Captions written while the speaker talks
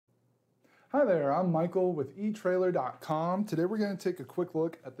Hi there, I'm Michael with etrailer.com. Today we're going to take a quick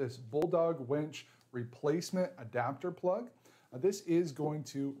look at this Bulldog Winch replacement adapter plug. This is going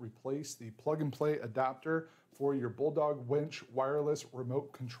to replace the plug and play adapter for your Bulldog Winch wireless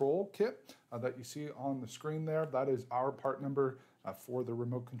remote control kit that you see on the screen there. That is our part number for the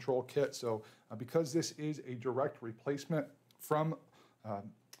remote control kit. So because this is a direct replacement from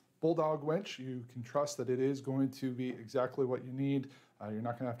Bulldog Winch, you can trust that it is going to be exactly what you need. You're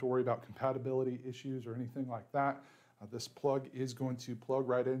not going to have to worry about compatibility issues or anything like that. This plug is going to plug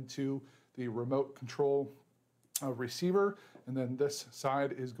right into the remote control receiver, and then this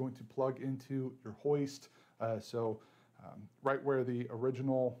side is going to plug into your hoist. Right where the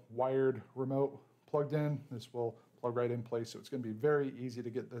original wired remote plugged in, this will plug right in place. So it's going to be very easy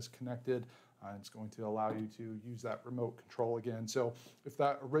to get this connected. It's going to allow you to use that remote control again. So if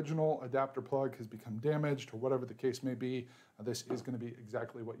that original adapter plug has become damaged or whatever the case may be, this is going to be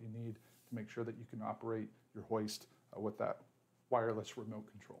exactly what you need to make sure that you can operate your hoist with that wireless remote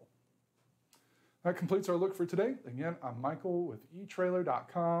control. That completes our look for today. Again, I'm Michael with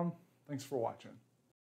etrailer.com. Thanks for watching.